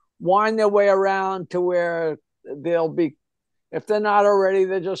wind their way around to where they'll be, if they're not already,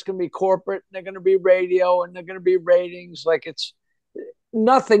 they're just going to be corporate. And they're going to be radio, and they're going to be ratings. Like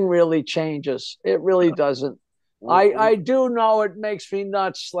nothing really changes. It really doesn't. I do know it makes me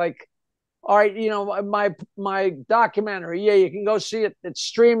nuts. Like, all right, my documentary, yeah, you can go see it. It's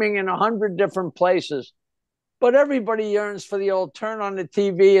streaming in 100 different places. But everybody yearns for the old turn on the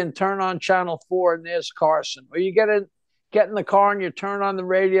TV and turn on Channel 4 and there's Carson. Or you get in the car and you turn on the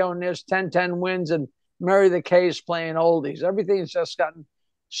radio and there's 10-10 Wins and Mary the K's playing oldies. Everything's just gotten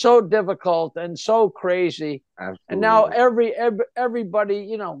so difficult and so crazy. Absolutely. And now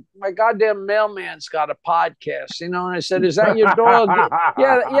everybody, my goddamn mailman's got a podcast, and I said, is that your dog?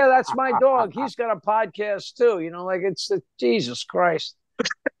 yeah, that's my dog. He's got a podcast too, like it's Jesus Christ,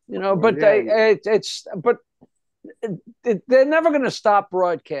 but they're never going to stop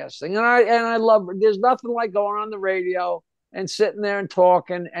broadcasting. And I love, there's nothing like going on the radio and sitting there and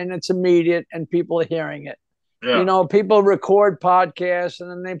talking, and it's immediate and people are hearing it. Yeah. People record podcasts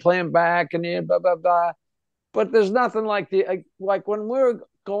and then they play them back and blah, blah, blah. But there's nothing like like when we were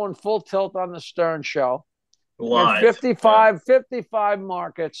going full tilt on the Stern Show, live, 55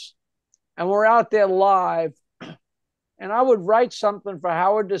 markets, and we're out there live. And I would write something for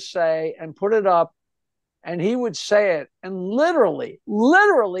Howard to say and put it up, and he would say it. And literally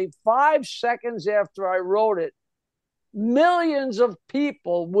 5 seconds after I wrote it, millions of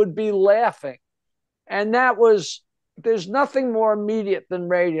people would be laughing. And there's nothing more immediate than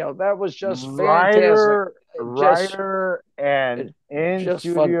radio. That was just fantastic. Writer and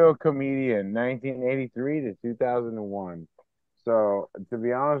in-studio comedian, 1983 to 2001. So to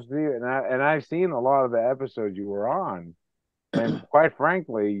be honest with you, and I've seen a lot of the episodes you were on, and quite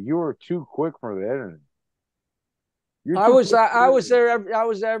frankly, you were too quick for the internet. I was there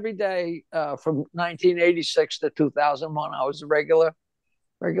every day from 1986 to 2001. I was a regular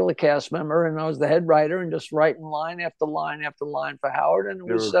cast member, and I was the head writer and just writing line after line after line for Howard, and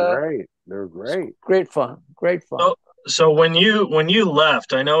it was great. They were great. Great fun. So when you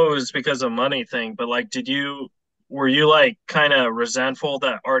left, I know it was because of money thing, but like, were you like kind of resentful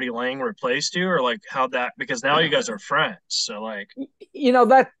that Artie Lang replaced you, or like how that, because now you guys are friends, so like,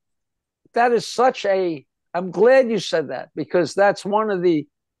 that is such a, I'm glad you said that, because that's one of the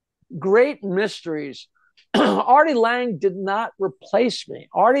great mysteries. Artie Lang did not replace me.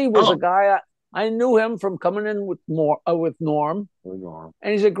 Artie was a guy, I knew him from coming in with Norm.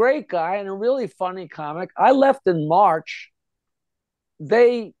 And he's a great guy and a really funny comic. I left in March.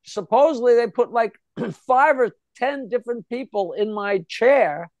 They put like 5 or 10 different people in my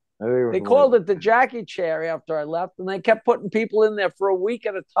chair. They called it the Jackie chair after I left, and they kept putting people in there for a week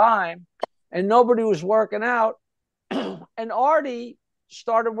at a time, and nobody was working out. And Artie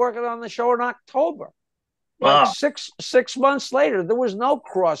started working on the show in October. Wow. Like 6 months later, there was no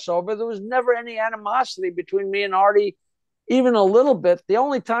crossover. There was never any animosity between me and Artie, even a little bit. The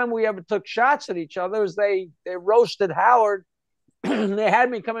only time we ever took shots at each other was they roasted Howard. They had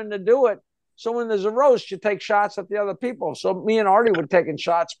me come in to do it. So when there's a roast, you take shots at the other people. So me and Artie were taking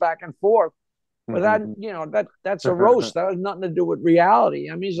shots back and forth. But that's a roast. That has nothing to do with reality.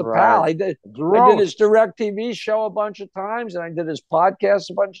 I mean, he's a pal. I did his direct TV show a bunch of times, and I did his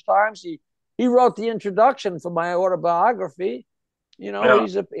podcast a bunch of times. He wrote the introduction for my autobiography.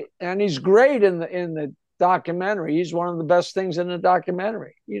 He's great in the documentary. He's one of the best things in the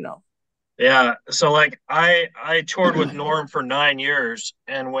documentary, Yeah. So like I toured with Norm for 9 years,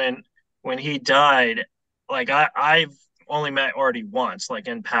 and when he died, like I've only met Artie once, like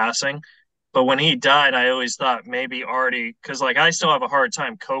in passing. But when he died, I always thought maybe Artie, because like I still have a hard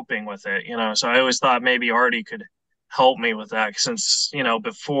time coping with it, so I always thought maybe Artie could help me with that, since,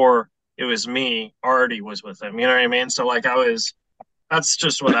 before it was me, Artie was with him. You know what I mean? So like that's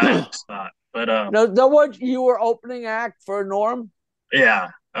just what I thought. But no, what, you were opening act for Norm? Yeah,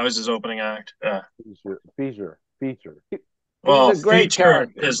 I was his opening act. Yeah. Feature. Well, feature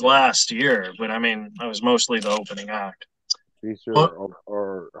his last year, but I mean, I was mostly the opening act. Feature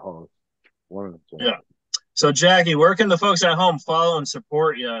or host. One of the two. Yeah. So Jackie, where can the folks at home follow and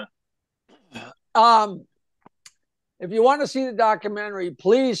support you? If you want to see the documentary,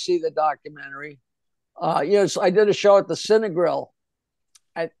 please see the documentary. Yes, I did a show at the Cinegrill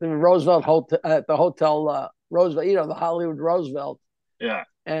at the Roosevelt Hotel, at the Hotel Roosevelt, the Hollywood Roosevelt. Yeah.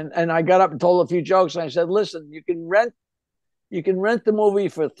 And I got up and told a few jokes, and I said, listen, you can rent the movie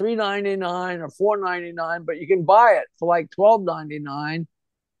for $3.99 or $4.99, but you can buy it for like $12.99.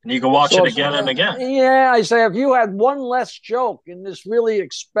 And you can watch it again and again. Yeah, I say, if you had one less joke in this really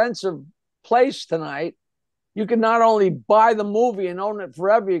expensive place tonight, you could not only buy the movie and own it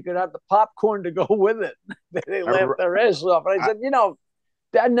forever, you could have the popcorn to go with it. They laughed their ass off. And I said,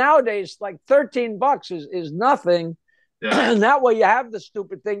 nowadays, like $13 is nothing. Yeah. And that way you have the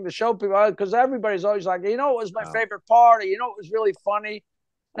stupid thing to show people, because everybody's always like, you know, it was my favorite part, or, you know, it was really funny.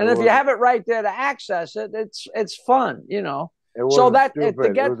 And if you have it right there to access it, it's fun, you know. So that to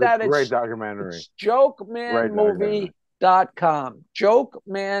get that, great documentary. It's jokemanmovie.com.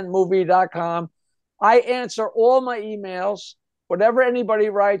 Jokemanmovie.com. I answer all my emails. Whatever anybody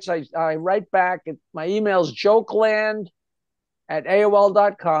writes, I write back. My email is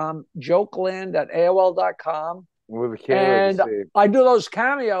jokeland@AOL.com. Jokeland@AOL.com. And I do those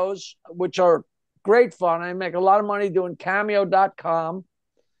cameos, which are great fun. I make a lot of money doing cameo.com.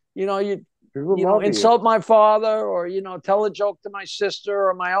 You know, you insult my father, or, you know, tell a joke to my sister,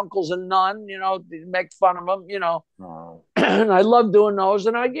 or my uncle's a nun, you know, make fun of them, you know. And I love doing those.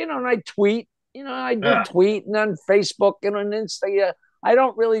 And I tweet, you know, I do tweet, and on Facebook and on Insta. I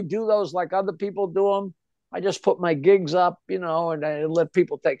don't really do those like other people do them. I just put my gigs up, you know, and I let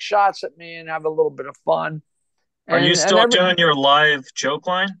people take shots at me and have a little bit of fun. Are you still doing your live joke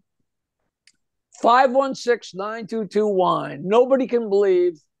line? 516-922-WINE. Nobody can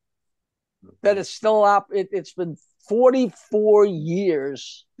believe that it's still up. It's been 44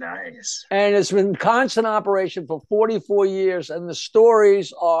 years. Nice. And it's been constant operation for 44 years. And the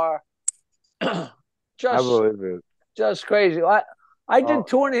stories are just crazy. I did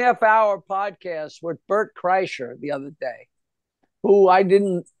 2.5-hour podcasts with Bert Kreischer the other day, who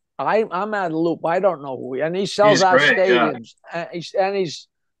I'm out of the loop. I don't know who and he sells out stadiums. Yeah. And he's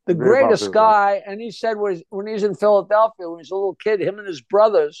the greatest guy. And he said when he's in Philadelphia, when he's a little kid, him and his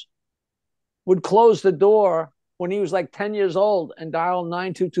brothers would close the door when he was like 10 years old and dial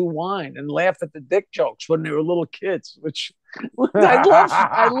 922-WINE and laugh at the dick jokes when they were little kids, which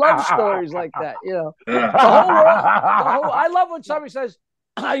I love stories like that, you know. Yeah. I love when somebody says,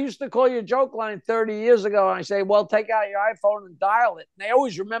 I used to call your joke line 30 years ago, and I say, well, take out your iPhone and dial it. And they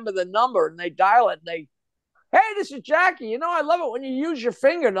always remember the number, and they dial it, and hey, this is Jackie. You know, I love it when you use your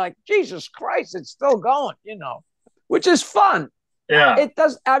finger, like, Jesus Christ, it's still going, you know, which is fun. Yeah. It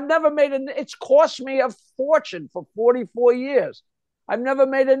does. I've never made it's cost me a fortune for 44 years. I've never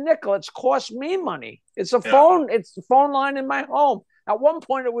made a nickel. It's cost me money. It's a phone. It's the phone line in my home. At one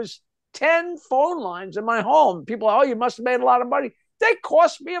point, it was 10 phone lines in my home. People, you must have made a lot of money. They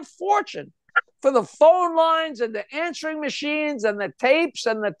cost me a fortune for the phone lines and the answering machines and the tapes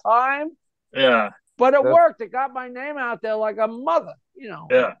and the time. Yeah. But it worked. It got my name out there like a mother, you know.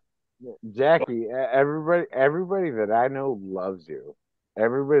 Yeah. Jackie, everybody that I know loves you.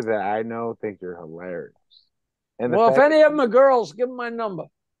 Everybody that I know thinks you're hilarious. And if any of them are girls, give them my number.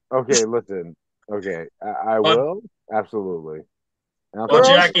 Okay, listen. Okay, I will. Absolutely. Well,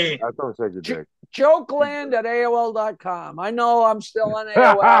 Jackie. I'll throw your dick. Jokeland@AOL.com. I know I'm still on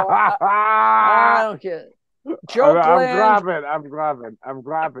AOL. I don't care. Jokeland. I'm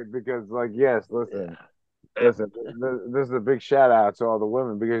grabbing because, like, yes, listen. Listen, this is a big shout out to all the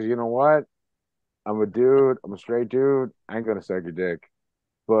women, because you know what? I'm a dude. I'm a straight dude. I ain't gonna suck your dick.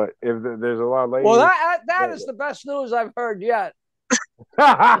 But if there's a lot of ladies, well, that is the best news I've heard yet. So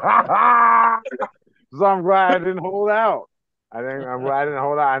I'm glad I didn't hold out. I'm glad I didn't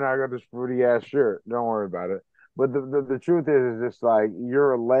hold out. I know I got this fruity ass shirt. Don't worry about it. But the truth is just like,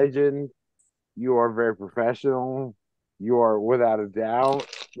 you're a legend. You are very professional. You are without a doubt.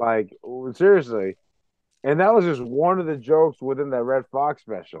 Like, seriously. And that was just one of the jokes within that Red Fox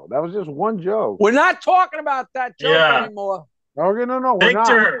special. That was just one joke. We're not talking about that joke anymore. Okay, no,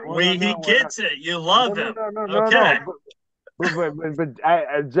 Victor, he gets it. You love him. Okay.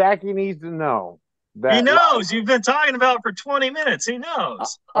 But Jackie needs to know that he knows. You've been talking about it for 20 minutes. He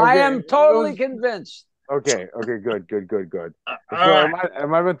knows. I am totally convinced. Okay, good. Right. It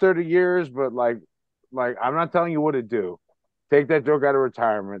might have been 30 years, but like I'm not telling you what to do. Take that joke out of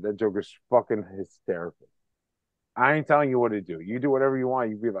retirement. That joke is fucking hysterical. I ain't telling you what to do. You do whatever you want.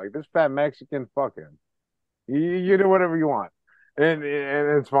 You be like, this fat Mexican fucking. You do whatever you want, and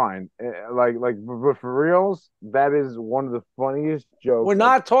it's fine. But for reals, that is one of the funniest jokes. We're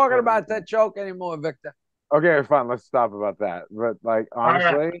not talking about that joke anymore, Victor. Okay, fine. Let's stop about that. But like,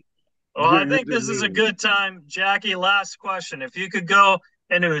 honestly, right. Well, I think this is a good time, Jackie. Last question: if you could go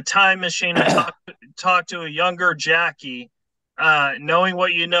into a time machine and talk to a younger Jackie, knowing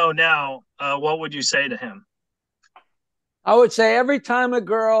what you know now, what would you say to him? I would say every time a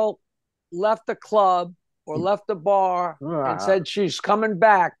girl left the club or left the bar and said she's coming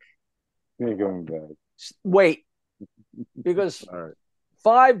back, wait. Because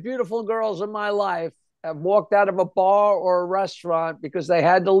 5 beautiful girls in my life have walked out of a bar or a restaurant because they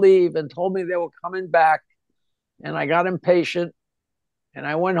had to leave and told me they were coming back. And I got impatient and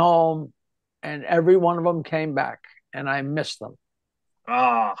I went home, and every one of them came back, and I missed them.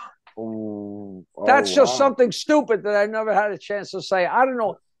 Ah. That's just something stupid that I never had a chance to say. I don't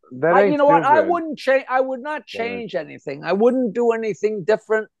know. You know what? I wouldn't change. I would not change anything. I wouldn't do anything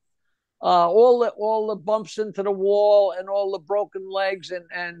different. All the bumps into the wall and all the broken legs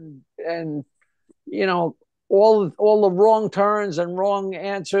and you know all the wrong turns and wrong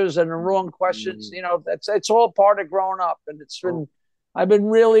answers and the wrong questions. You know, it's all part of growing up, and I've been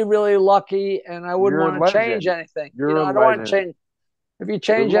really, really lucky, and I wouldn't want to change anything. I don't want to change. If you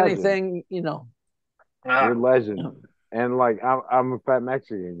change anything, you're a legend. And like I'm a fat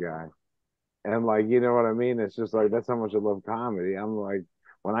Mexican guy, and like you know what I mean. It's just like that's how much I love comedy. I'm like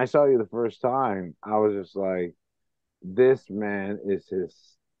when I saw you the first time, I was just like, this man is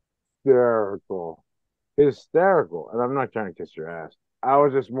hysterical, and I'm not trying to kiss your ass. I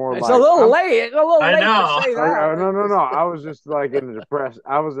was just more it's like a little late to say that. No. I was just like in a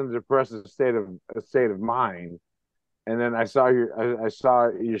depressive state of mind. And then I saw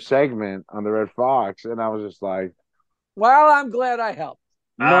your segment on the Red Fox, and I was just like, well, I'm glad I helped.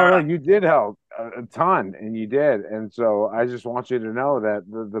 No, you did help a ton, and you did. And so I just want you to know that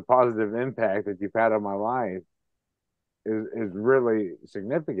the positive impact that you've had on my life is really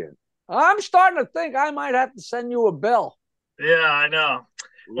significant. I'm starting to think I might have to send you a bill. Yeah, I know.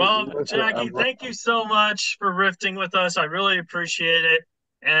 Well, Jackie, thank you so much for riffing with us. I really appreciate it.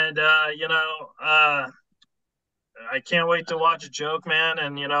 And, I can't wait to watch a joke, man.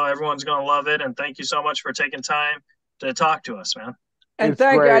 And, everyone's going to love it. And thank you so much for taking time to talk to us, man. And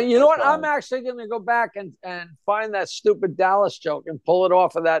thank you. You know what? I'm actually going to go back and find that stupid Dallas joke and pull it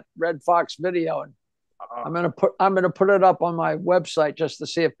off of that Red Fox video. And I'm going to put it up on my website just to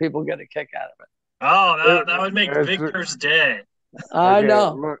see if people get a kick out of it. Oh, that would make Victor's day. I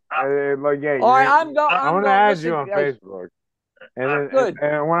know. Look, all right, I'm going to add you on Facebook. And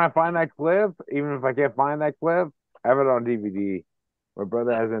when I find that clip, even if I can't find that clip, I have it on DVD. My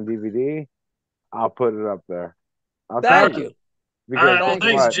brother has it on DVD. I'll put it up there. Thank you. Well,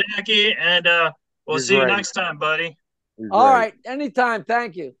 thanks, Jackie, and we'll see you next time, buddy. All right, anytime.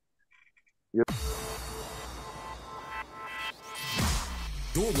 Thank you.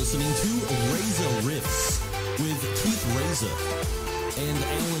 You're listening to Reza Riffs with Keith Reza and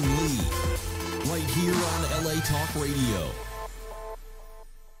Alan Lee, right here on LA Talk Radio.